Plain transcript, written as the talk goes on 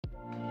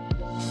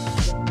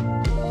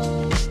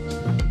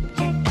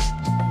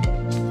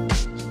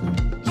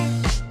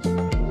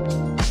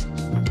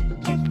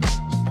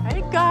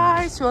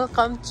guys,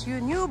 welcome to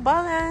New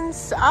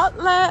Balance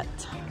outlet.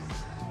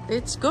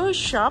 Let's go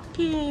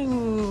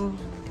shopping.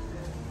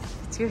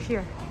 It's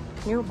here,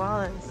 New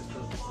Balance.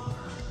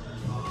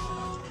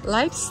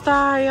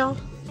 Lifestyle,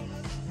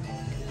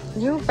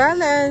 New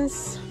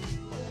Balance.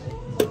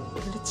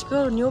 Let's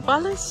go, New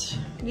Balance.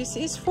 This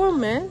is for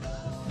men.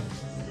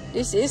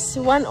 This is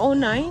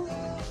 109.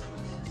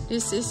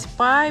 This is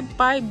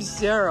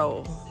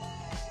 550.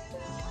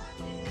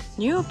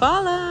 New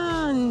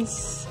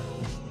Balance.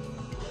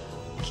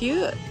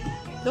 Cute.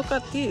 Look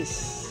at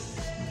this.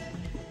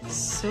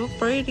 So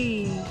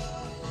pretty.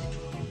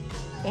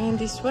 And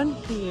this one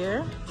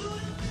here.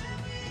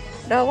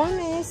 That one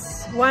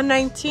is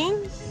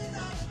 119.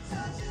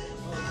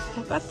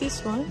 Look at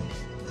this one.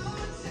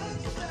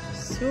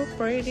 So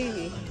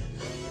pretty.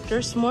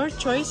 There's more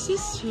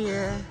choices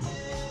here.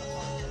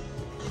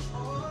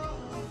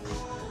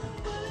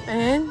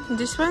 And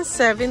this one's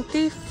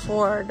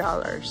 $74.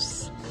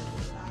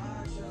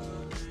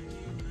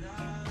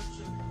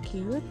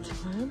 Cute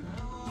one.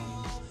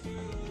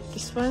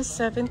 This one's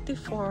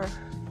 74.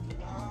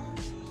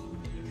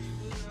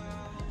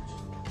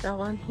 That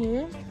one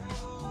here,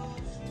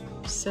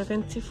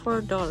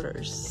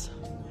 $74.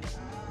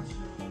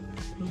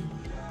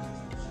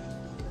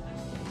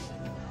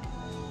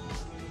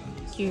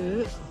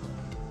 Cute.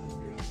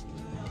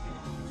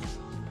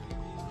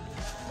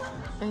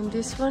 And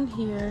this one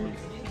here,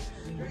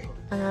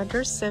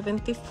 another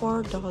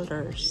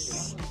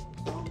 $74.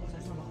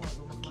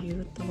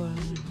 Cute one.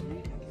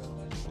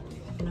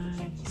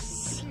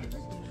 Nice.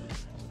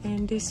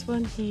 And this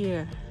one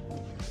here,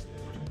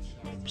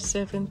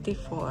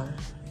 74.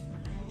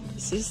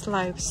 This is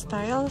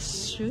lifestyle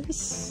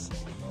shoes.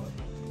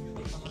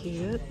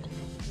 Cute.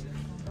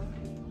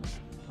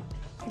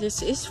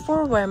 This is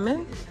for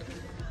women.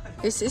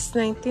 This is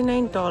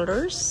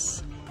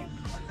 $99.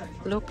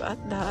 Look at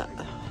that.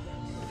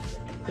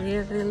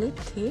 Really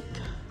thick.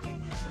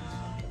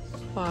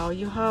 Wow,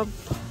 you have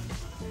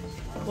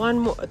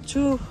one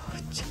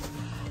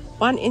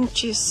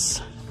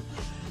inches.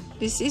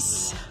 This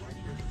is,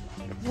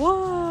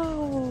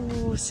 wow,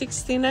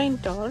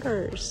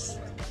 $69.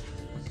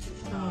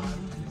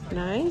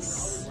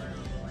 Nice.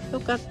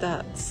 Look at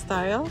that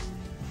style.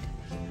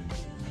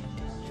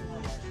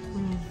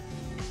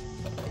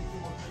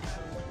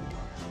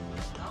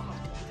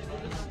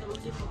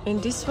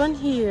 And this one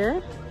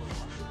here,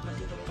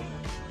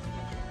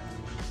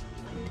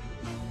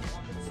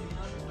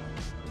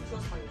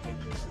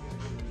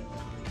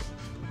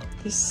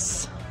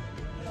 this,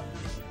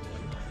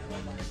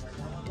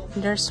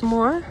 there's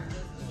more.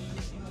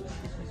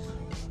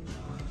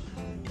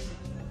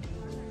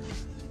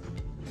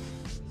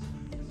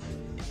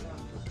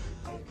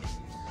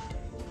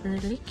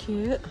 Really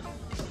cute.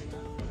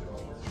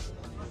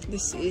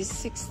 This is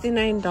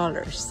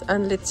 $69.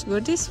 And let's go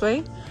this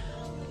way.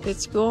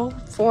 Let's go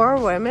for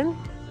women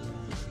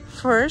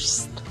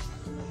first.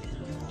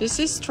 This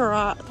is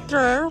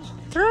Trail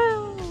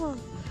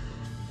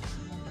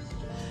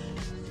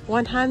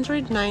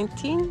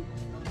 119.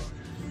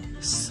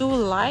 So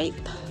light.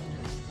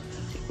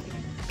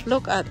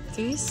 Look at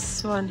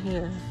this one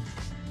here.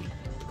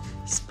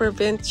 It's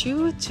prevent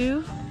you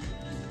to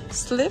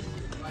slip.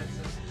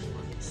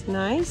 It's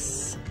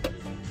nice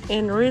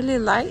and really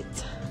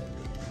light.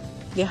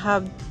 They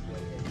have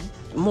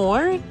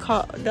more.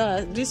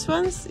 This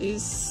one's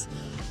is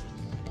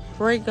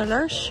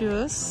regular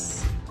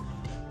shoes.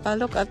 But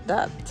look at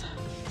that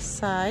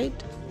side.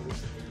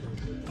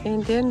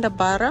 And then the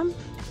bottom.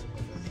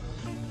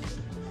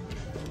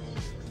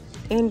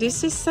 And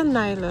this is a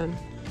nylon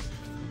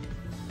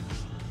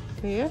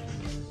here.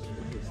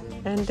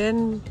 And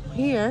then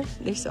here,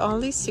 it's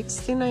only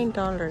 $69.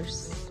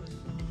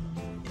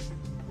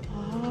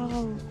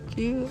 Wow,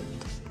 cute.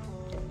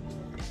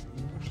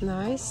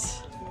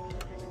 Nice.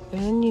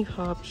 And you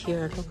have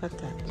here, look at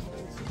that.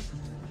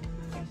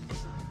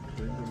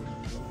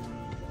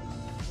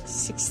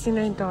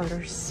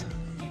 $69.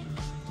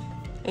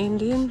 And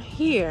then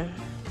here,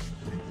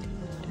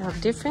 they have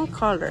different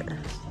color.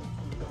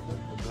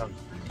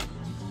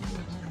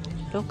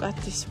 Look at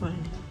this one.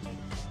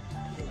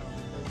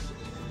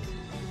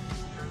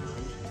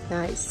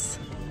 Nice.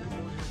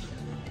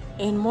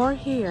 And more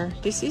here.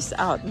 This is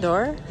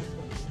outdoor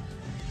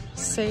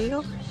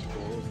sale.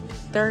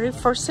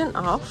 30%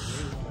 off.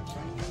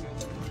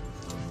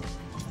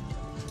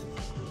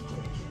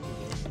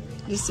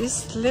 This is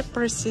slip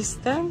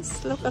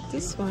resistance. Look at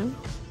this one.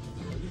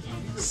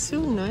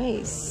 So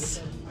nice.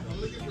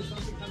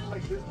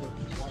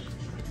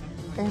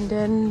 And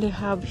then they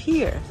have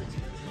here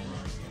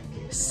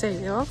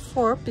sale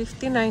for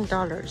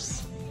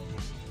 $59.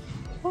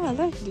 Oh, I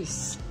like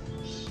this.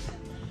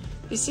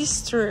 This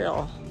is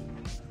Trail.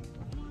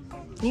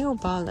 New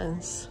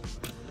Balance.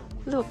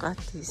 Look at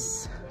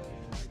this.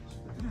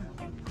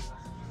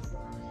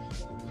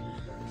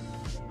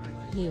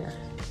 Here.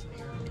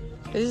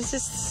 This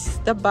is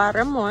the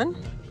bottom one.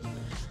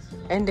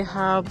 And they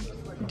have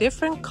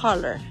different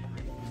color.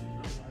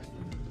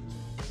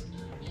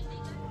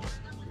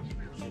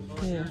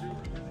 Here.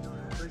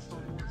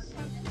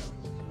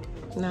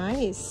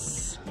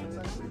 Nice.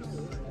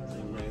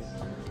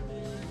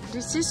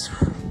 This is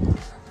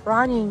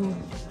running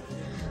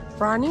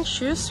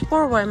shoes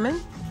for women.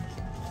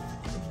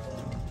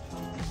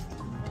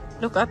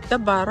 Look at the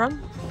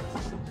bottom.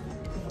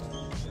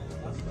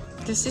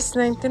 This is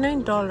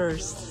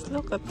 $99.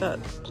 Look at that.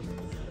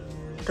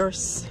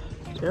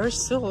 They're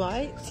so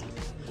light,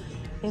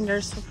 and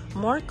there's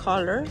more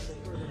color.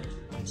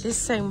 It's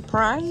same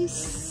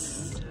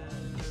price.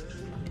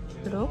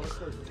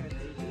 Look,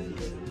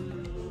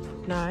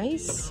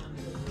 nice.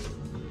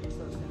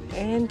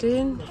 And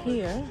then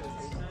here,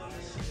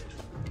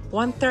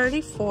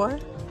 $134.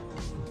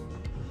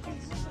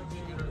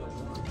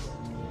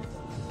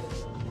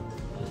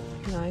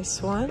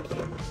 Nice one,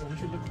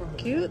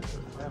 cute.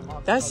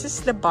 This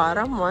is the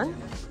bottom one.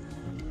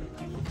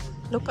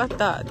 Look at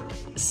that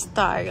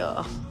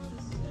style,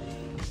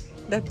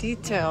 the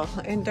detail,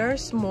 and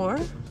there's more.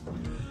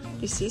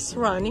 This is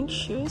running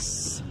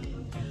shoes,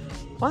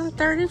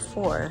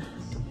 $134.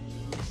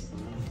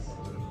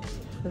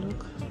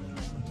 Look,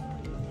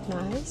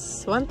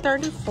 nice,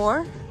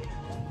 $134.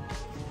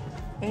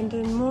 And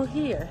then more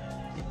here.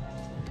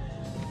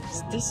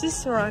 This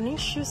is running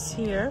shoes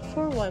here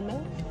for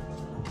women.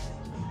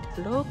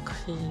 Look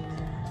here,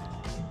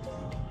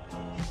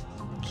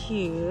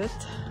 cute,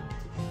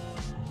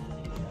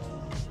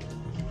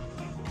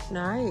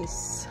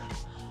 nice.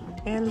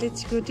 And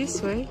let's go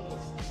this way,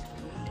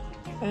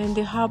 and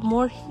they have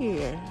more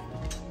here.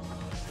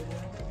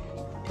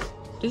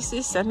 This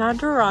is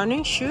another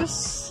running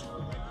shoes.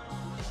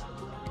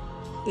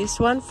 This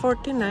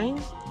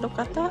 $149. Look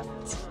at that,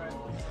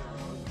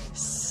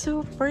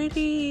 so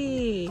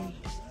pretty.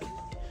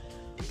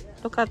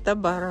 Look at the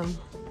bottom,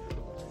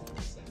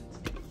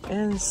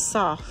 and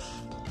soft.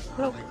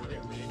 Look,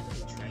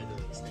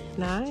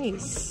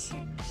 nice.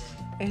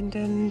 And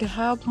then they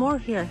have more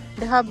here.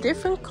 They have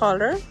different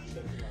color.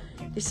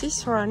 This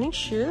is running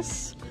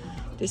shoes.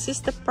 This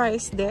is the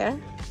price there,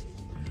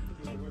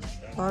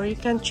 or you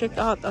can check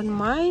out on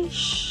my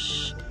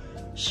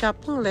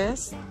shopping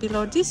list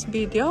below this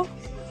video.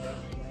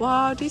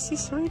 Wow, this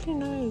is really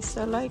nice.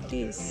 I like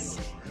this.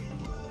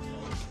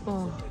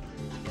 Oh,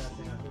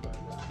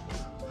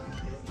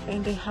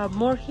 and they have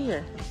more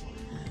here.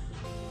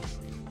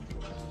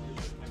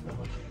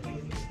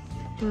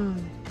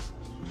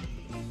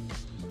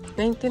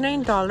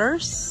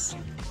 $99,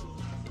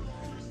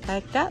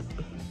 like that.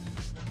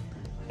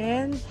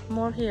 And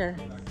more here.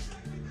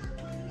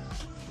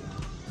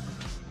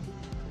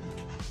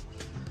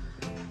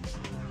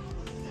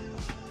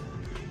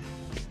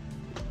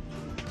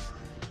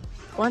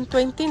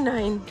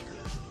 $129.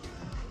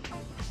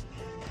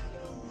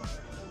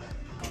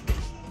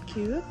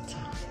 Cute.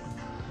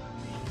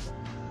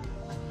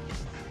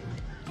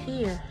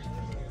 Here,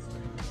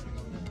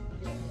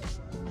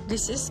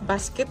 this is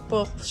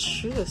basketball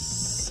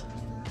shoes.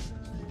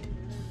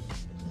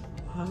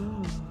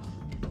 Wow,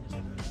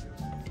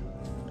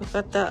 look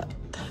at that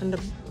on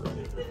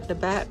the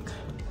back,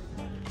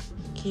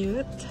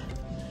 cute.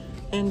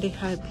 And they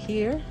have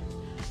here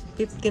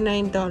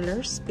 $59,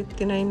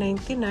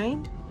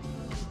 $59.99.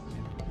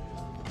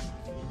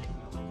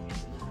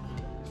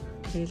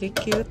 Really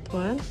cute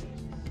one.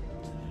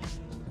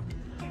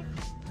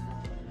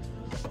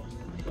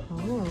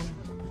 Oh,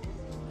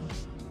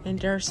 and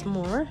there's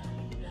more.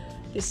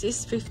 This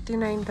is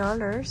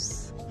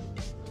 $59.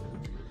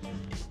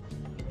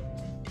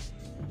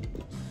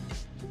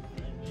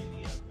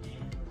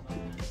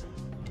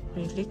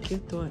 Really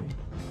cute one.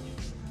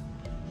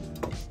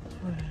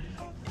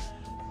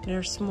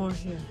 There's more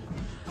here,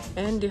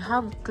 and they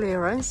have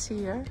clearance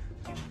here.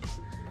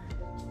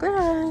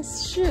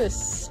 Clearance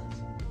shoes.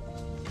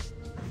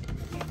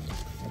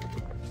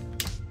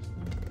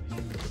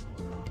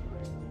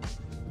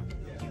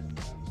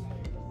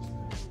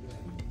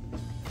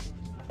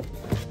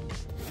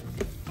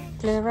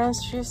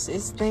 Clearance shoes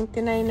is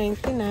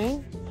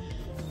 $99.99,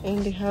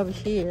 and they have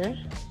here,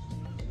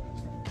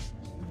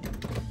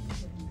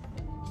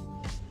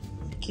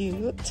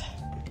 cute.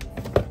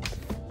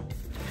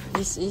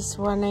 This is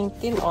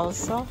 $119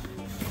 also.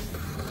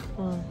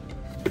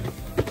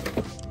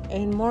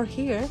 And more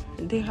here.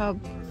 They have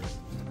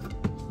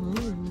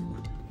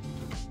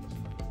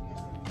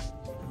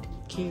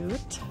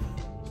cute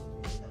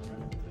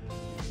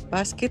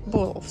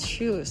basketball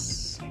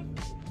shoes.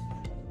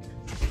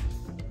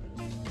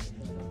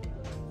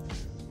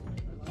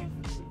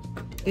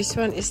 This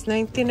one is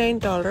 $99,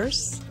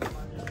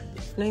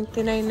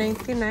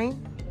 $99.99.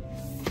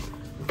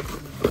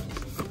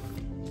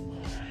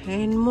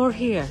 And more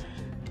here.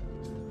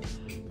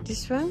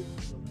 This one,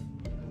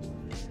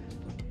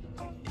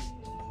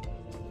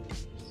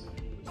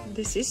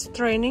 this is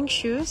training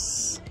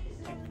shoes.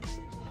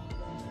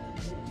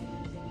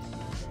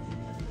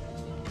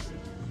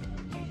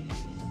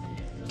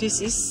 This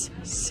is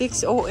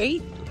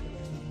 $608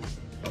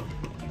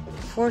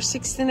 for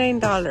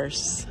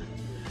 $69.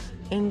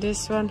 And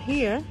this one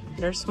here,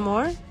 there's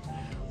more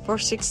for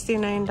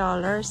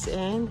 $69.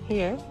 And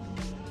here,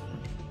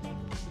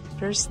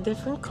 there's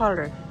different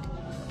color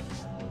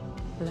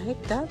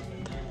like that.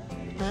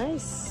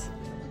 Nice.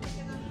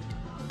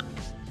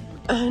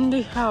 And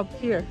they have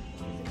here.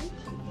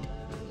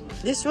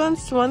 This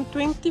one's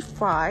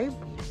 $125.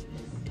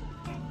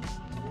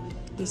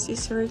 This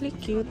is really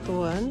cute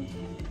one.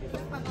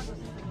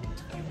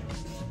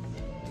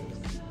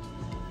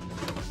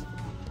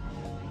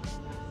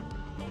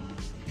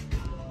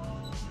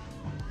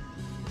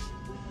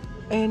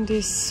 And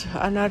this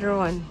another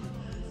one,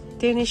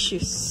 tennis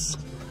shoes.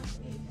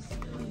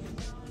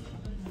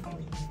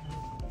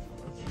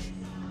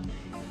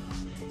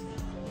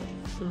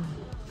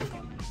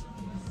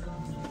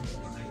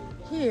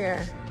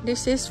 Here,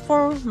 this is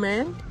for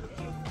men.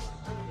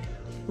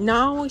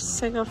 Now it's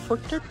sale for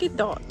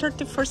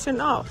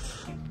 30%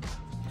 off.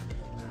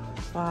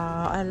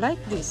 Wow, I like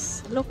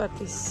this. Look at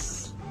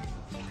this.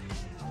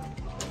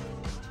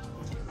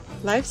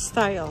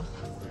 Lifestyle.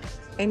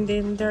 And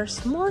then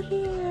there's more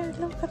here.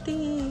 Look at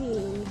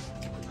it.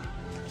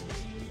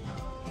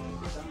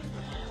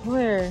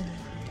 Where?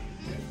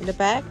 The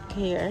back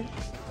here.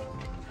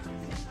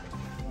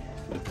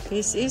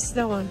 This is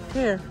the one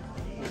here.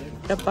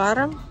 The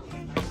bottom.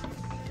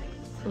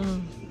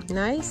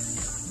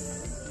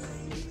 Nice.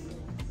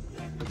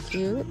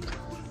 Cute.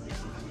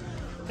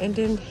 And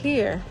then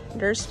here,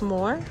 there's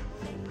more.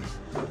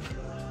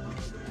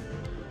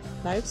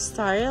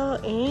 Lifestyle,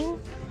 and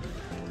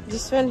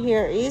this one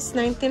here is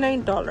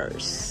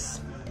 $99.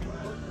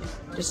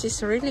 This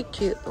is a really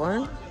cute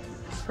one.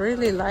 It's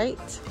really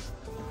light.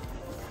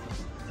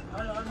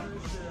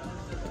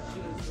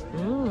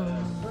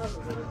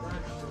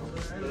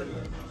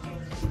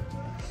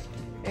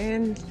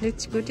 And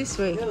let's go this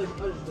way.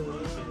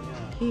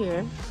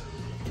 Here.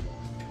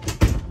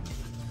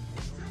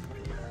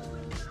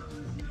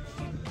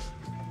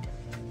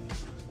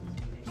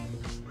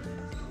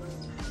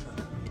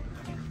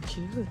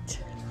 Cute.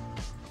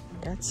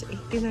 That's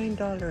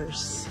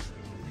 $89.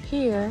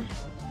 Here,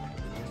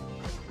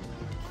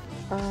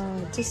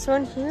 this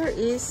one here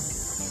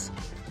is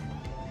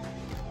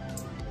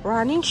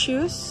running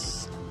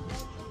shoes,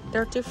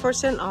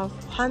 30% off,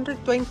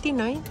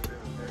 $129.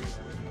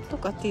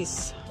 Look at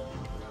this,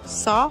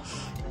 soft.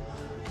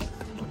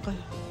 Look at,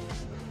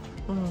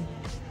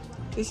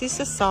 this is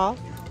a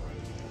soft.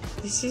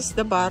 This is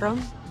the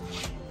bottom.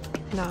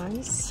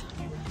 Nice.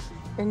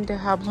 And they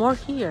have more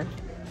here.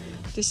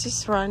 This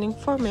is running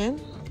for men.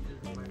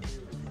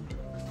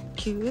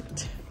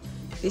 Cute.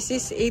 This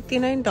is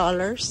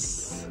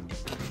 $89.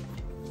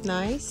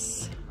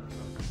 Nice.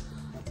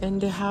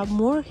 And they have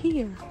more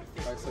here.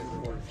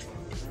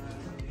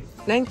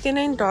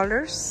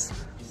 $99.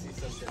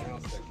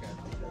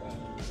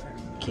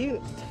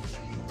 Cute.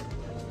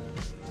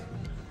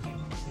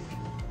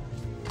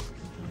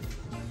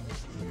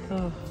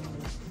 Oh,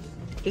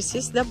 this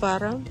is the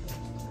bottom.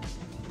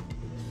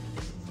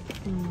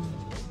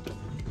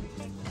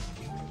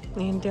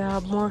 And they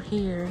have more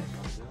here.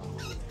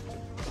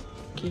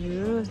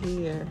 Cute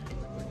here.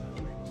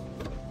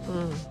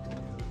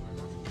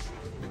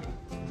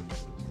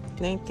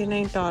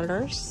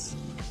 $99.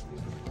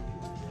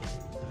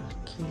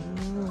 Cute.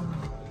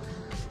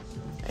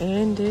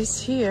 And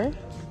this here.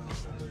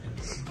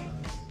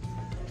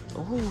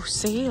 Oh,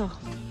 sale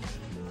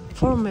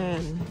for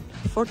men,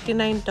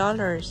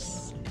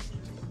 $49.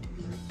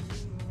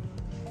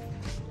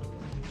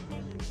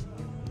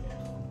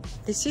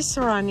 This is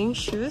running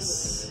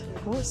shoes.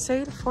 Oh,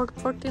 sale for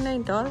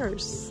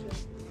 $49.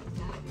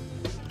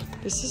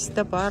 This is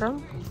the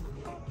bottom.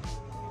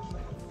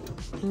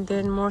 And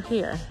then more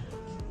here.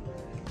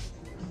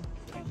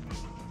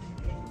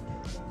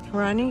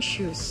 Running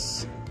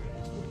shoes.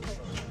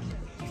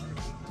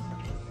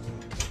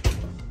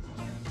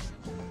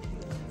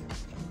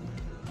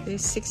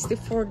 This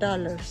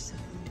 $64.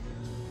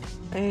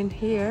 And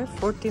here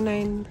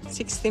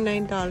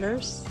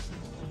 $69.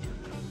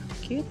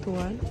 Cute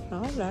one.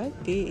 I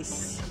like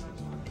this.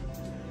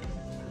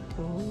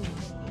 Oh,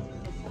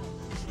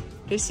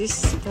 this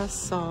is the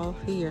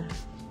soft here.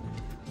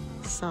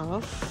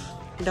 Soft,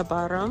 the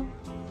bottom,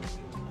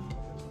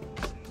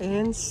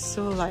 and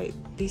so light.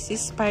 This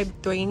is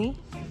 $5.20.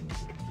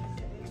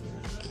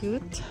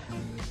 Cute.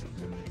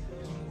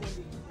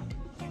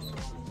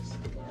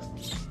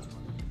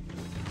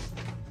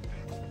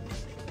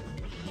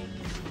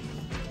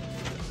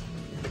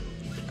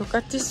 Look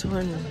at this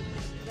one.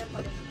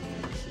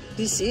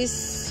 This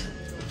is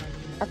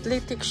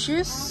athletic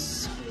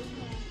shoes.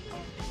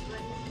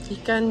 You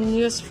can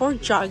use for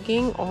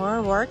jogging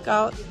or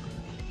workout.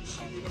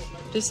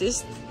 This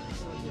is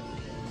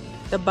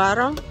the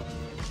bottom,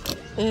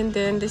 and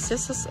then this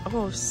is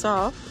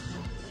soft.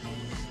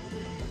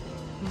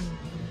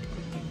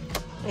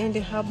 And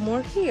they have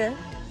more here.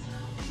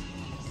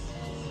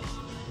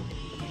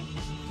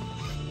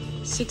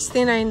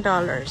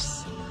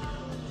 $69.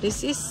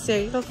 This is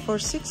sale for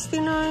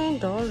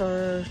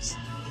 $69.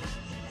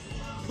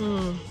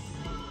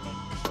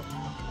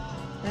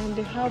 And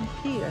they have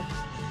here.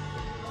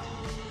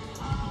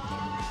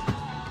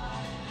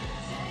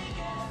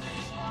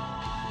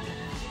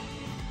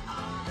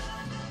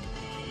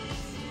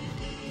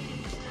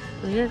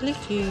 Really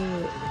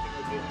cute.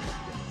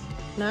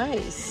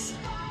 Nice.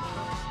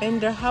 And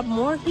they have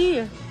more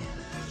here.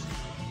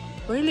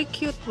 Really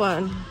cute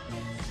one.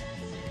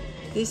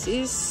 This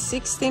is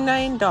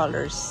 $69.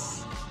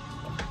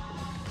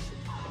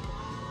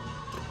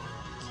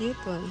 Cute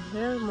one.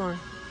 There are more.